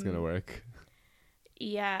 That's gonna work.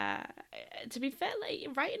 Yeah. To be fair, like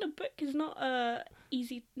writing a book is not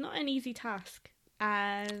not an easy task.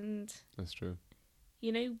 And That's true.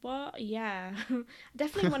 you know what? Yeah. I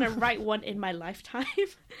definitely want to write one in my lifetime.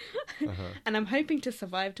 Uh-huh. And I'm hoping to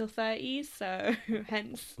survive till 30, so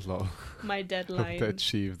hence Lol. my Hope deadline. to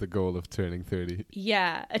achieve the goal of turning 30.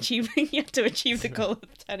 Yeah, achieving you have to achieve the goal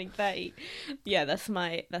of turning 30. Yeah, that's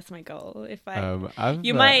my goal. If I I've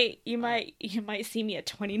you might see me at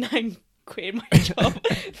 29 quitting my job,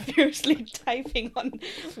 furiously typing on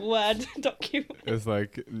Word document. It's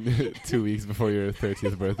like 2 weeks before your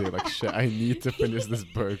 30th birthday. Like shit, I need to finish this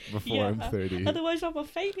book before I'm 30. Otherwise I'm a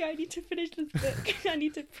failure. I need to finish this book. I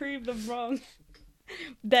need to prove them wrong.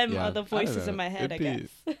 Them Yeah, are the I don't voices know. in my head, I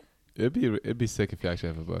It'd guess. It'd be sick if you actually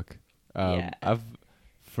have a book. Yeah. I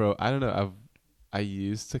don't know. I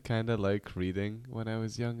used to kind of like reading when I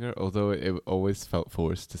was younger, although it always felt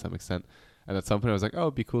forced to some extent. And at some point I was like, oh,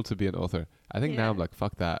 it'd be cool to be an author. I think now I'm Yeah. like,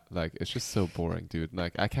 fuck that. Like, it's just so boring, dude.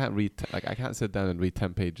 Like, I can't read, I can't sit down and read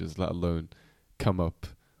 10 pages, let alone come up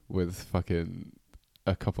with fucking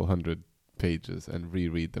a couple hundred pages and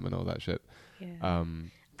reread them and all that shit. Yeah.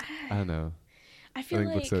 I don't know. I I feel think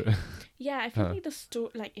like books are, yeah, I feel Huh. like the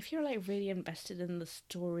story, like if you're like really invested in the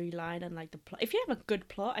storyline and like the plot, if you have a good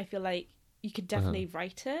plot, I feel like you could definitely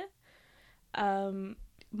write it.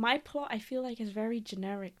 My plot, I feel like, is very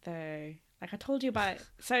generic though. Like I told you about,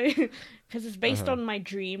 so because it's based on my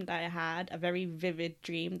dream that I had, a very vivid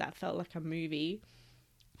dream that felt like a movie.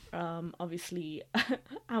 Obviously,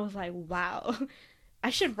 I was like, wow, I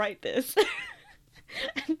should write this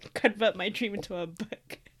and convert my dream into a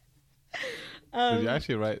book. did you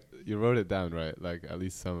actually write, you wrote it down, right? Like, at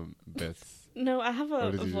least some bits. No, I have Or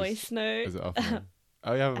a did you voice note. Is it off?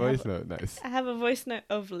 Oh, you have a I have voice note. Nice. I have a voice note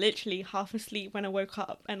of literally half asleep when I woke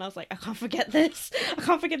up, and I was like, I can't forget this. I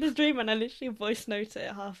can't forget this dream, and I literally voice note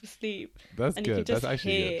it half asleep, That's and you can good. just That's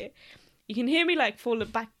actually hear. You can hear me like fall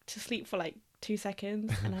back to sleep for like 2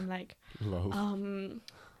 seconds, and I'm like, good. Lol.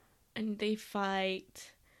 and they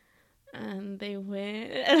fight, and they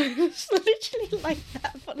win. And it's literally like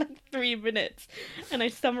that for like 3 minutes, and I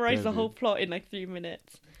summarized Damn, the whole dude. plot in like 3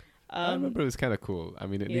 minutes. I remember it was kind of cool. I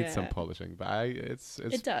mean, it needs some yeah. polishing, but it's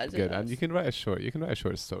It does. good. It And does. you can write a short. You can write a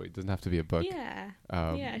short story. It doesn't have to be a book. Yeah.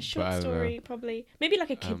 but Yeah, a I short don't know. story, probably. Maybe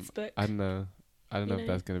like a kid's book. I don't know. I don't know You if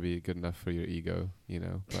know? that's gonna be good enough for your ego.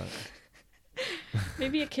 But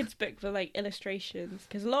Maybe a kid's book with like illustrations.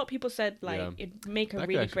 Because a lot of people said like Yeah. it'd make a That could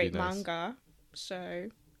really actually be great nice. manga. So,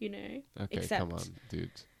 you know. okay, Except- come on, dude.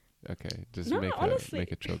 Okay, just No, honestly.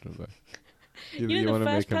 make a children book. You know, the want to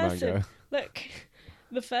first make a person- manga? Look,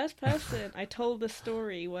 the first person I told the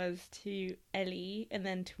story was to Ellie and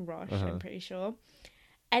then to Rosh, I'm pretty sure.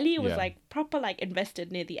 Ellie was Yeah. like proper like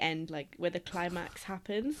invested near the end, like where the climax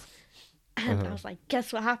happens. And I was like,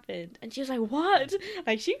 guess what happened? And she was like, what?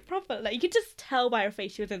 Like she proper like you could just tell by her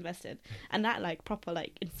face she was invested. And that like proper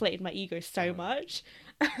like inflated my ego so much.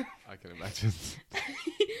 I can imagine.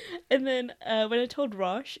 And then when I told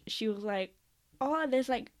Rosh, she was like, oh, there's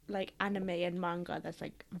like anime and manga that's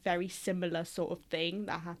like very similar sort of thing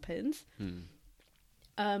that happens.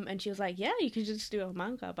 And she was like, yeah, you could just do a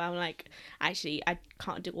manga. But I'm like, actually, I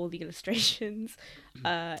can't do all the illustrations.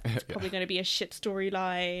 It's probably going to be a shit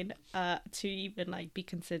storyline to even like be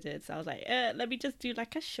considered. So I was like, let me just do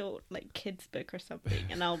like a short like kids book or something,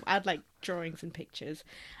 and I'll add like drawings and pictures.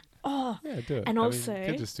 Oh, Yeah, do it. And I also- mean,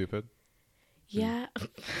 kids are stupid. yeah.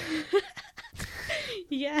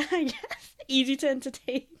 Yeah, I guess. Easy to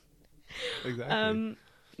entertain. Exactly.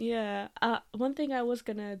 Yeah. One thing I was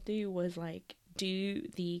gonna do was like do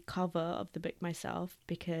the cover of the book myself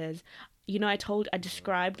because, you know, I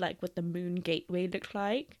described like what the Moon Gateway looked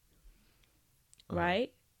like,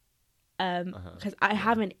 right? Because I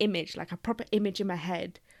have an image, like a proper image in my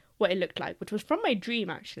head, what it looked like, which was from my dream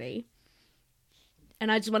actually.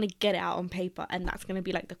 And I just want to get it out on paper, and that's going to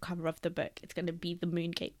be like the cover of the book. It's going to be the Moon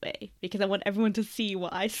Gateway because I want everyone to see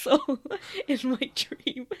what I saw in my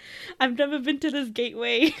dream. I've never been to this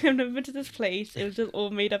gateway. I've never been to this place. It was just all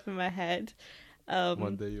made up in my head.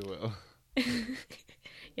 One day you will.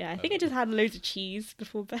 Yeah, I think I just had loads of cheese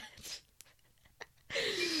before bed.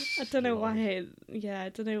 I don't know why. I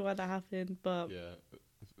don't know why that happened, but Yeah.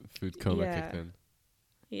 Food coma Yeah. kicked in.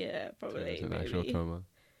 yeah, probably. It's an actual Maybe. coma.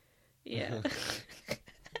 Yeah.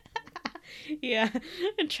 Yeah,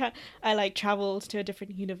 and I like traveled to a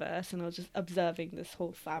different universe, and I was just observing this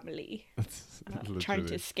whole family That's trying to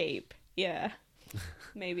literally. escape. Yeah,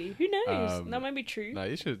 maybe. Who knows? That might be true. No,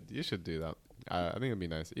 you should do that. I think it'd be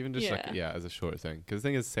nice, even just like Yeah. as a short thing. Because the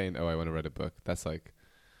thing is, saying, "Oh, I want to read a book," that's like,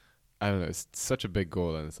 I don't know, it's such a big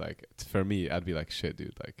goal, and it's like, for me, I'd be like, shit,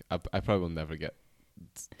 dude. Like, I probably will never get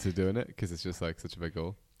to doing it because it's just like such a big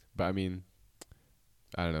goal. But I mean,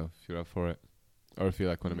 I don't know if you're up for it, or if you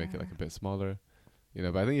like want to make it like a bit smaller,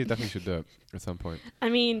 But I think you definitely should do it at some point. I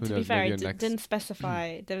mean, Who to be knows, fair, maybe it your next- didn't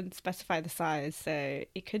specify the size, so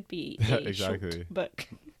it could be a Exactly. short book.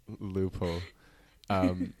 Loophole.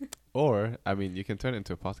 Or I mean, you can turn it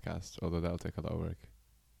into a podcast, although that'll take a lot of work.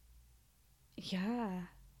 Yeah.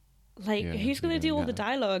 Like, Yeah, who's gonna do all the yeah.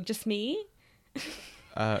 dialogue? Just me?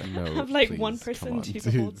 No. Have, like, please, one come person on, do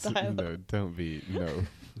the whole dudes. dialogue. No, don't be. No.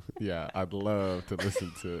 Yeah, I'd love to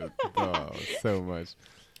listen to it. Oh, so much.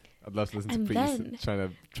 I'd love to listen And to then- Priest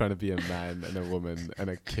trying to be a man and a woman and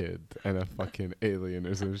a kid and a fucking alien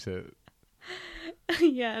or some shit.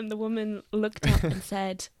 Yeah, and the woman looked up and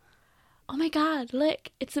said, "Oh my god, look,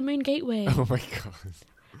 it's the moon gateway." Oh my god.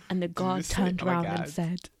 And the you god just say, turned "Oh my around God"? and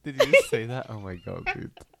said, Did you just say that? Oh my god,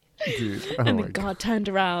 dude. Dude. Oh and my the god turned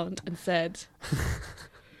around and said,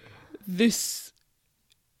 "This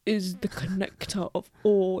is the connector of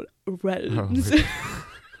all realms."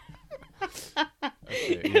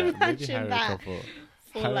 Okay, yeah, maybe Imagine hire that a couple.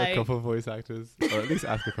 for Hire a like, couple voice actors, or at least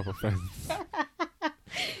ask a couple friends.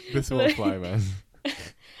 This won't fly, man.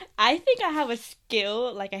 I think I have a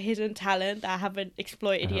skill, like a hidden talent that I haven't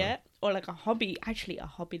exploited Uh-huh. yet, or like a hobby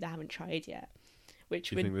that I haven't tried yet,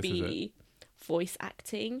 which You would think this is be voice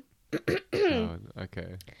acting. Oh,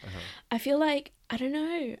 okay. Uh-huh. I feel like, I don't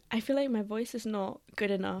know, I feel like my voice is not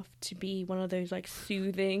good enough to be one of those like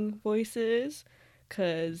soothing voices,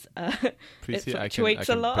 because Preeti, fluctuates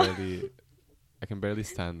a lot. I can barely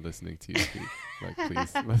stand listening to you speak. Like,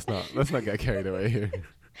 please, let's not get carried away here.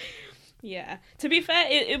 Yeah. To be fair,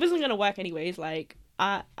 it wasn't gonna work anyways. Like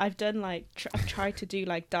I've done like I've tried to do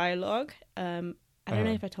like dialogue. I don't know Uh-huh.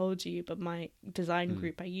 if I told you, but my design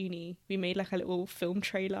group at uni, we made like a little film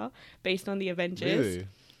trailer based on the Avengers. Really?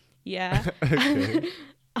 Yeah. Okay.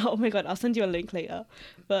 Oh my god, I'll send you a link later.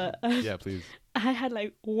 But Yeah, please. I had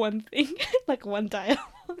like one thing, like one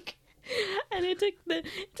dialogue. And it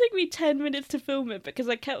took me 10 minutes to film it because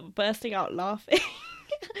I kept bursting out laughing.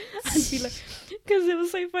 And be like, because it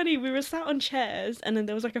was so funny. We were sat on chairs, and then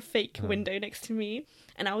there was like a fake window next to me,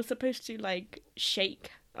 and I was supposed to like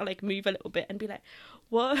shake or like move a little bit and be like,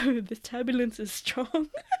 "Whoa, the turbulence is strong."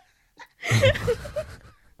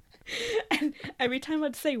 And every time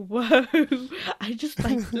I'd say "whoa," I just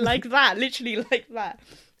like that, literally like that,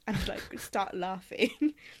 and like start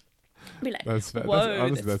laughing. Be like, That's fair. "Whoa,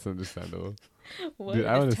 Honestly, this- that's understandable. whoa, Dude,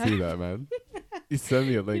 I want this to see tur- that, man. You send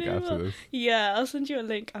me a link You know after what? this. Yeah, I'll send you a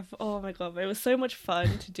link. Oh my god, but it was so much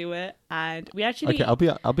fun to do it, and we actually, Okay, I'll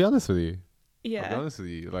be honest with you. I'll be yeah, honest with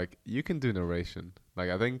you. Like, you can do narration. Like,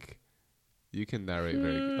 I think you can narrate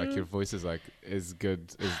very like your voice is like is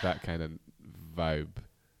good is that kind of vibe.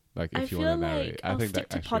 Like, I if you feel want to like narrate, I I'll think stick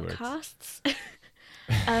that to actually works.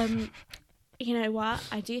 podcasts. You know what?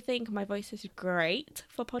 I do think my voice is great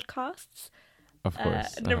for podcasts. Of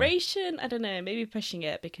course. Narration, I don't know, maybe pushing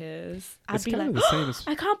it because I'd It's be kind like, of the same as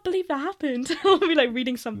I can't believe that happened. I'll be like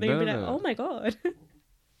reading something and be No, like, no. oh my god.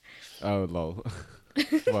 oh lol.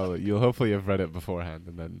 Well, you'll hopefully have read it beforehand,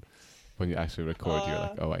 and then when you actually record, you're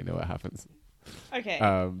like, oh, I know what happens. Okay.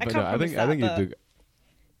 But can't no, I promise think you that, do.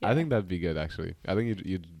 but I yeah. think that'd be good actually. I think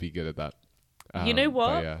you'd be good at that. You know but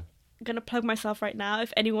what? yeah. I'm gonna plug myself right now.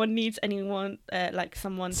 If anyone needs like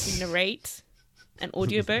someone to narrate an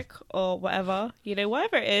audiobook or whatever,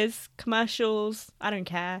 whatever it is, commercials, I don't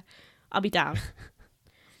care. I'll be down.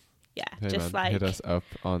 Yeah, Hey just man, like hit us up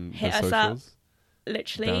on hit the us up. socials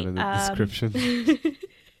literally. down in the description.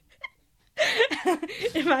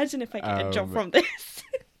 Imagine if I get a job Um, from this.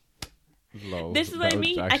 Lol. This is that what I would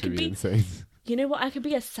mean. I actually could be- insane. You know what? I could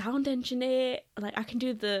be a sound engineer. Like I can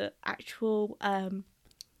do the actual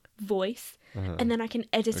voice, Uh-huh. and then I can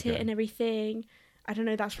edit Okay. it and everything. I don't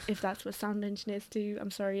know if that's what sound engineers do.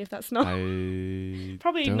 I'm sorry if that's not.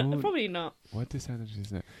 Probably don't. not. Probably not. What does sound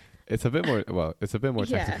engineers know? It's a bit more. Well, it's a bit more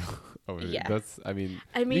Yeah. technical. over Yeah. it. I mean,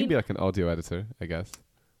 I you can mean, be like an audio editor, I guess.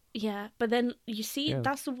 yeah. But then you see, Yeah.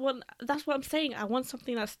 that's what I'm saying. I want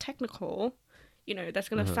something that's technical. That's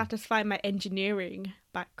gonna Uh-huh. satisfy my engineering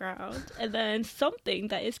background, and then something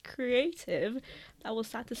that is creative that will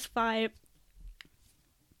satisfy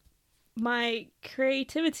my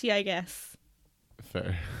creativity, I guess.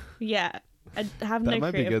 Fair. Yeah. I have That no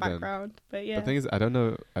might be creative good then. background, but yeah. The thing is, I don't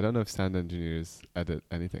know if sound engineers edit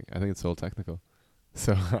anything. I think it's all technical.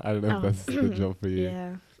 So I don't know if that's the job for you.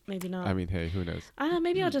 Yeah, maybe not. I mean, hey, who knows?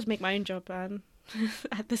 Maybe I'll just make my own job, man.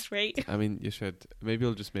 At this rate. I mean, you should. Maybe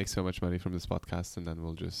we'll just make so much money from this podcast, and then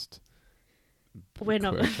we'll just. We're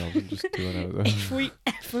not. quit our job and just do another. If we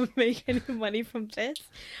ever make any money from this,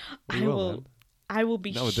 We will, man. I will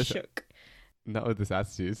be Not with this- shook. Not with this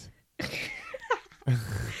attitude.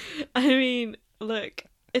 I mean, look,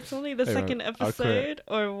 it's only the Hey, man, second I'll quit. episode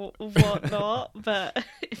or whatnot, but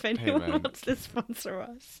if anyone man. wants to sponsor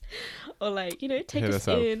us or like, take Hit us us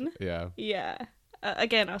up. in, Yeah. yeah.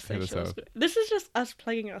 Again, our Hit us socials. up. This is just us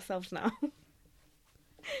plugging ourselves now.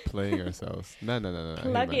 Playing ourselves. No. Hey, man.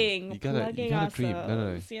 Plugging You gotta ourselves. dream.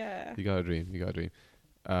 No. Yeah. You gotta dream.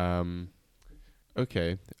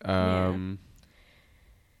 Okay.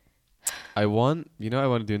 I want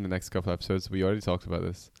to do in the next couple episodes. We already talked about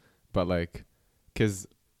this, but like, cause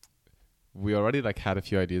we already like had a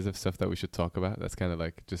few ideas of stuff that we should talk about. That's kind of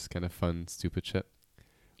like just kind of fun, stupid shit.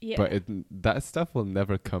 Yeah. But that stuff will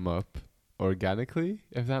never come up organically,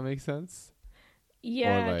 if that makes sense.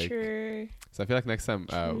 Yeah, like, true. So I feel like next time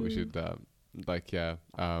we True. should Start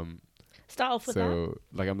off with that. so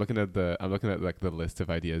like I'm looking at like the list of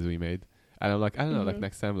ideas we made, and I'm like, I don't know, like Mhm.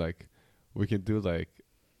 next time like we can do like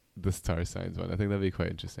the star signs one. I think that'd be quite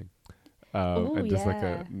interesting. Ooh, And just like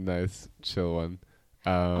yeah. a nice chill one.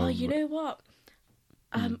 Oh, you know what?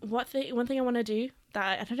 One thing I want to do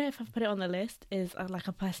that I don't know if I've put it on the list is like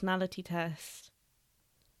a personality test.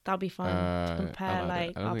 That'll be fun to compare I'll add it. like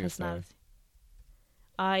I don't our think it's there. personality.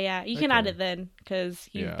 Yeah, you can add Okay. it then because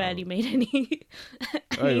you've Yeah, barely I'll- made any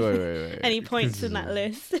Wait. any points in that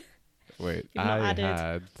list. Wait, You've not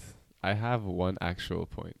added. I have one actual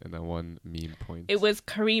point and then one meme point. It was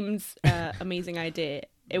Kareem's amazing idea.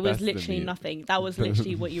 It was That's the literally meme. nothing. That was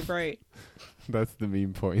literally what you wrote. That's the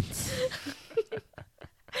meme points.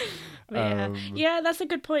 But yeah. Um, Yeah, that's a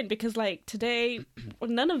good point because like today,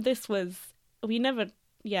 none of this was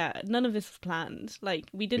none of this was planned. Like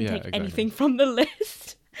we didn't Yeah, take exactly. anything from the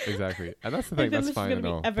list. Exactly, and that's the I thing. think That's this is fine gonna and be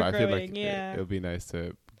all. ever But I feel like growing, yeah. it'll be nice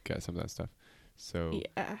to get some of that stuff. So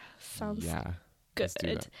Yeah, sounds yeah, good. let's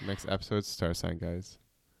do that. Next episode, star sign, guys.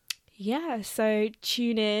 Yeah, so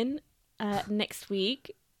tune in next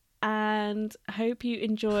week and hope you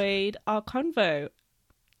enjoyed our convo.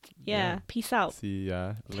 Yeah, peace out. See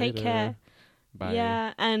ya. Take later. care. Bye.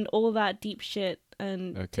 Yeah, and all that deep shit.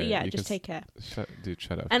 And Okay, yeah, you just can take care. Shut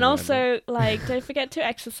up. And for the also, like, don't forget to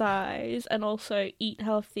exercise and also eat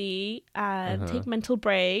healthy and Uh-huh. take mental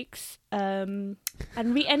breaks and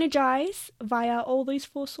re-energize via all those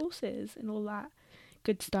 4 sources and all that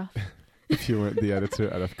good stuff. If you weren't the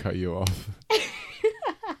editor, I'd have cut you off.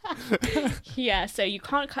 Yeah, so you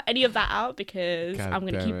can't cut any of that out because God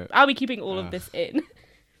damn it. I'll be keeping all of Ugh. this in.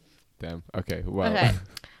 Damn. Okay. Well. Okay,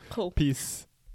 cool. Peace.